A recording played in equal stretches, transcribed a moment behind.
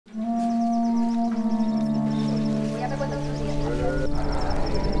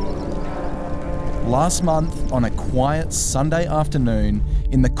Last month, on a quiet Sunday afternoon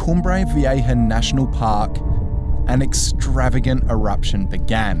in the Cumbre Vieja National Park, an extravagant eruption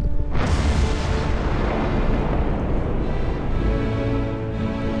began.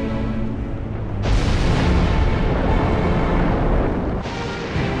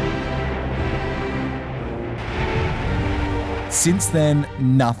 Since then,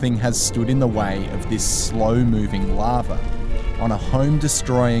 nothing has stood in the way of this slow-moving lava on a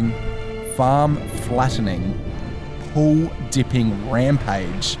home-destroying, farm-flattening, pool-dipping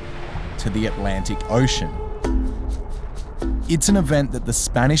rampage to the Atlantic Ocean. It's an event that the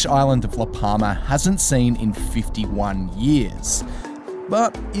Spanish island of La Palma hasn't seen in 51 years,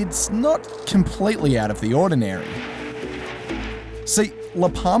 but it's not completely out of the ordinary. See, La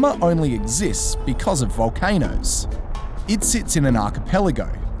Palma only exists because of volcanoes. It sits in an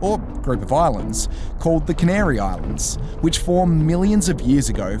archipelago, or group of islands, called the Canary Islands, which formed millions of years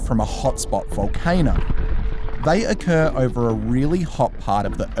ago from a hotspot volcano. They occur over a really hot part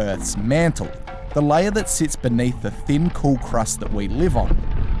of the Earth's mantle, the layer that sits beneath the thin, cool crust that we live on.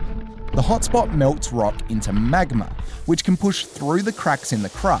 The hotspot melts rock into magma, which can push through the cracks in the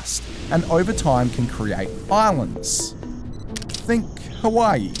crust, and over time can create islands. Think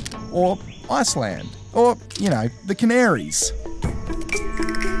Hawaii, or Iceland, or, the Canaries.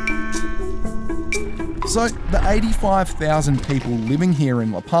 So the 85,000 people living here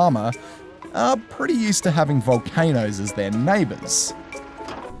in La Palma are pretty used to having volcanoes as their neighbours.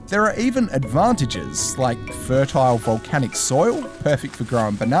 There are even advantages, like fertile volcanic soil, perfect for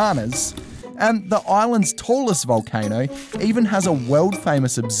growing bananas, and the island's tallest volcano even has a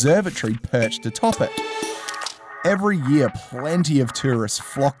world-famous observatory perched atop it. Every year, plenty of tourists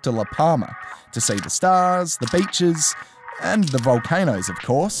flock to La Palma to see the stars, the beaches, and the volcanoes, of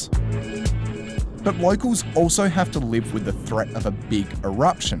course. But locals also have to live with the threat of a big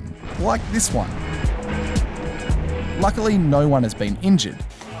eruption, like this one. Luckily, no one has been injured,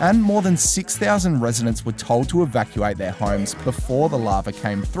 and more than 6,000 residents were told to evacuate their homes before the lava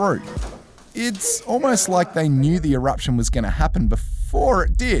came through. It's almost like they knew the eruption was going to happen before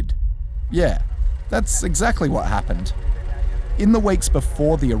it did. Yeah, that's exactly what happened. In the weeks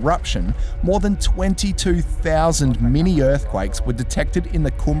before the eruption, more than 22,000 mini-earthquakes were detected in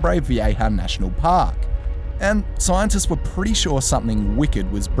the Cumbre Vieja National Park, and scientists were pretty sure something wicked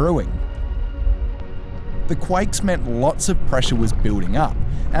was brewing. The quakes meant lots of pressure was building up,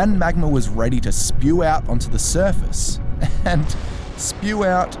 and magma was ready to spew out onto the surface. And spew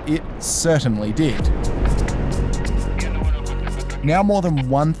out it certainly did. Now more than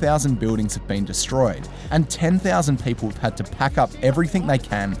 1,000 buildings have been destroyed, and 10,000 people have had to pack up everything they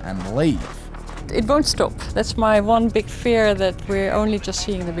can and leave. It won't stop. That's my one big fear, that we're only just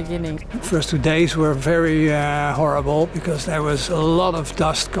seeing the beginning. The first 2 days were very horrible because there was a lot of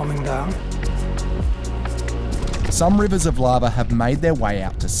dust coming down. Some rivers of lava have made their way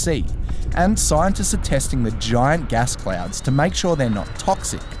out to sea, and scientists are testing the giant gas clouds to make sure they're not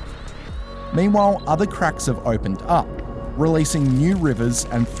toxic. Meanwhile, other cracks have opened up, releasing new rivers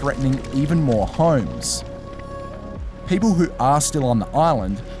and threatening even more homes. People who are still on the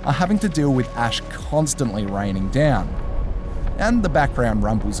island are having to deal with ash constantly raining down, and the background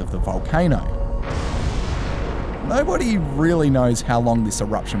rumbles of the volcano. Nobody really knows how long this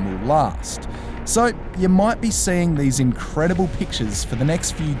eruption will last, so you might be seeing these incredible pictures for the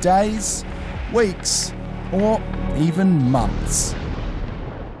next few days, weeks, or even months.